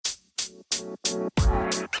Hey,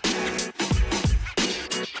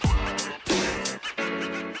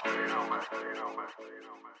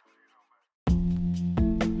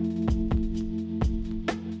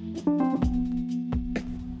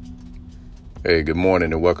 good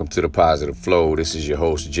morning and welcome to the Positive Flow. This is your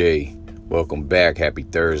host, Jay. Welcome back. Happy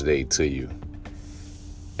Thursday to you.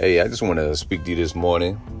 Hey, I just want to speak to you this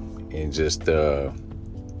morning and just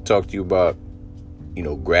talk to you about,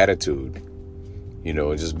 gratitude,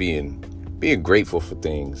 just being grateful for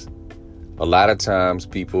things. A lot of times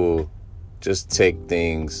people just take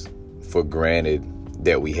things for granted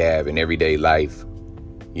that we have in everyday life.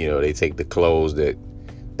 They take the clothes that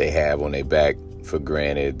they have on their back for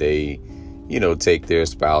granted. They take their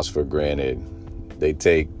spouse for granted. They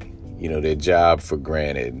take, their job for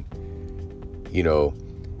granted.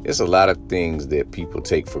 There's a lot of things that people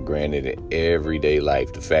take for granted in everyday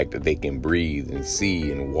life. The fact that they can breathe and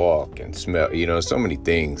see and walk and smell, so many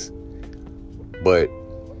things. But,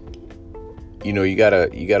 you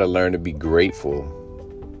gotta learn to be grateful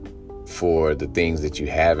for the things that you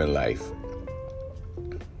have in life.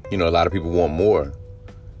 A lot of people want more.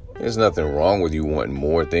 There's nothing wrong with you wanting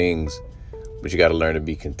more things. But you got to learn to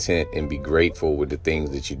be content and be grateful with the things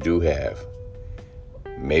that you do have.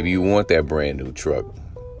 Maybe you want that brand new truck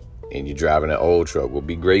and you're driving an old truck. Well,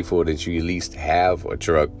 be grateful that you at least have a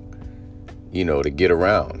truck, to get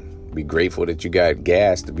around. Be grateful that you got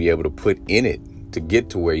gas to be able to put in it to get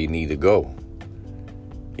to where you need to go.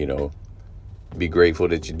 Be grateful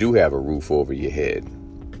that you do have a roof over your head.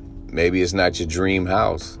 Maybe it's not your dream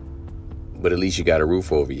house, but at least you got a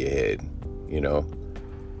roof over your head,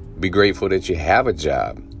 Be grateful that you have a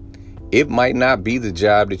job. It might not be the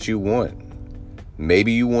job that you want.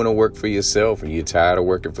 Maybe you want to work for yourself and you're tired of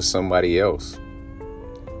working for somebody else.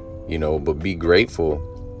 But be grateful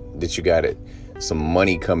that you got some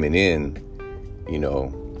money coming in,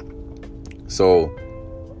 So,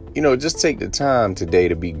 just take the time today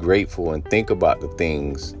to be grateful and think about the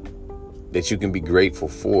things that you can be grateful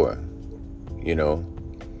for,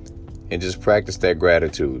 and just practice that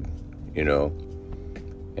gratitude,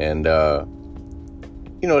 And,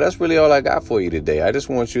 that's really all I got for you today. I just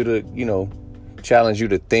want you to, challenge you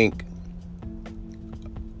to think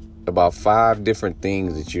about 5 different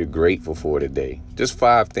things that you're grateful for today. Just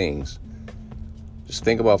 5 things. Just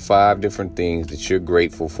think about 5 different things that you're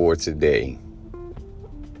grateful for today.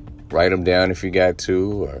 Write them down if you got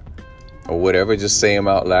to or whatever. Just say them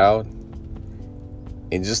out loud.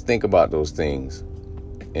 And just think about those things.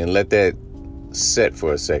 And let that set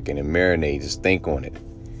for a second and marinate. Just think on it.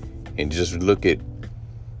 And just look at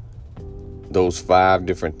those 5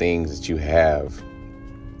 different things that you have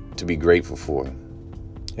to be grateful for.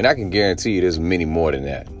 And I can guarantee you there's many more than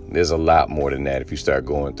that. There's a lot more than that if you start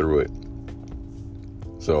going through it.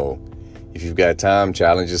 So if you've got time,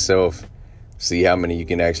 challenge yourself. See how many you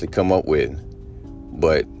can actually come up with.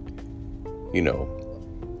 But,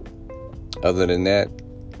 other than that,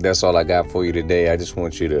 that's all I got for you today. I just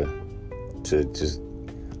want you to just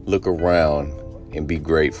look around and be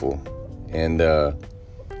grateful and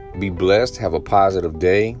be blessed. Have a positive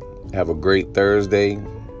day. Have a great Thursday.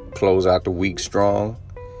 Close out the week strong.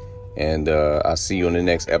 And I'll see you on the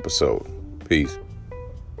next episode. Peace.